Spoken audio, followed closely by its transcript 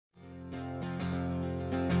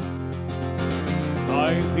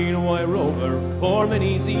I've been a wild rover for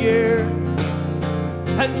many's a year,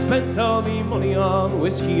 and spent all me money on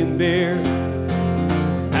whiskey and beer.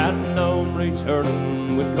 And now I'm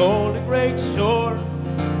returning with gold and great store.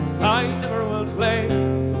 I never will play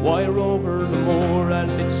the wild rover no more,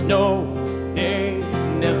 and it's no, nay,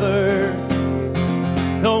 never,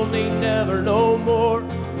 no, nay, never, no more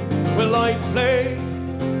will I play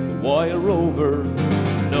the wild rover,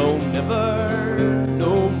 no, never,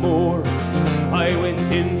 no more. I went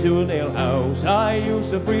into an alehouse I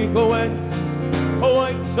used to frequent. Oh,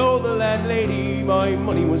 I told the landlady my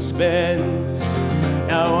money was spent.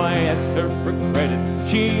 Now I asked her for credit,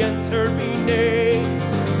 she answered me nay.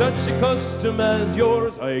 Such a custom as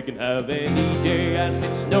yours I can have any day, and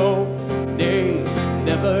it's no, nay,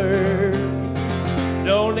 never,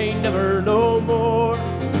 no, nay, never, no more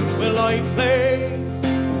will I play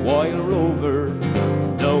the wild rover,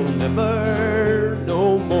 no, never,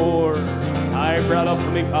 no more. I brought up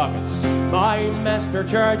from me pockets my master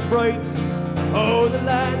charged bright. Oh, the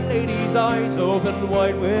landlady's eyes opened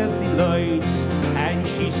wide with delight, and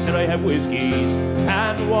she said I have whiskies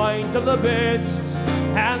and wines of the best,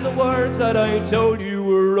 and the words that I told you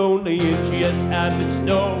were only in jest. And it's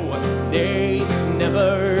no, nay,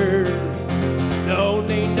 never, no,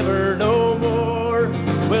 nay, never, no more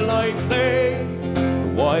will I play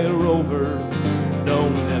the wild rover, no,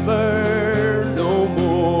 never, no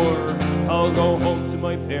more. I'll go home to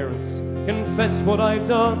my parents, confess what I've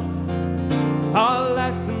done. I'll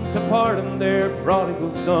ask them to pardon their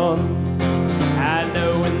prodigal son. And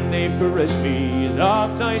now when they caress me as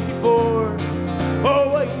oft times before,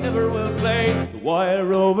 oh, I never will play the wild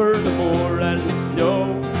rover no more. And it's no,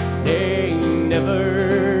 nay,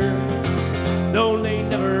 never, no, nay,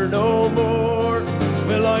 never, no more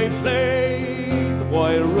will I play the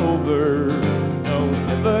wild rover, no,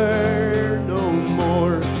 never, no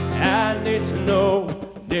more. And it's no,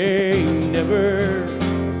 nay, never,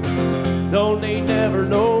 no, nay, never,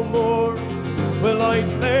 no more will I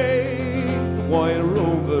play